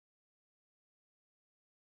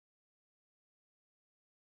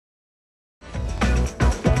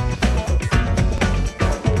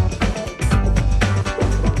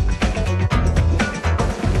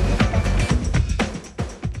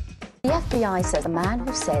FBI says a man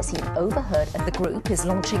who says he overheard the group is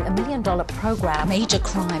launching $1 million program. Major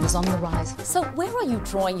crime is on the rise. So where are you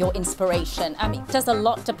drawing your inspiration? I mean, does a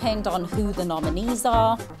lot depend on who the nominees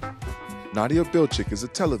are? Nadia is a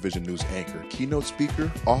television news anchor, keynote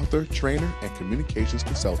speaker, author, trainer, and communications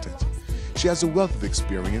consultant. She has a wealth of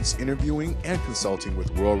experience interviewing and consulting with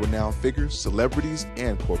world-renowned figures, celebrities,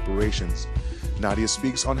 and corporations. Nadia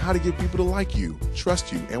speaks on how to get people to like you,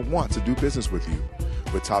 trust you, and want to do business with you,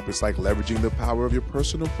 with topics like leveraging the power of your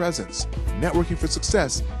personal presence, networking for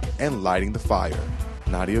success, and lighting the fire.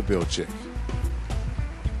 Nadia.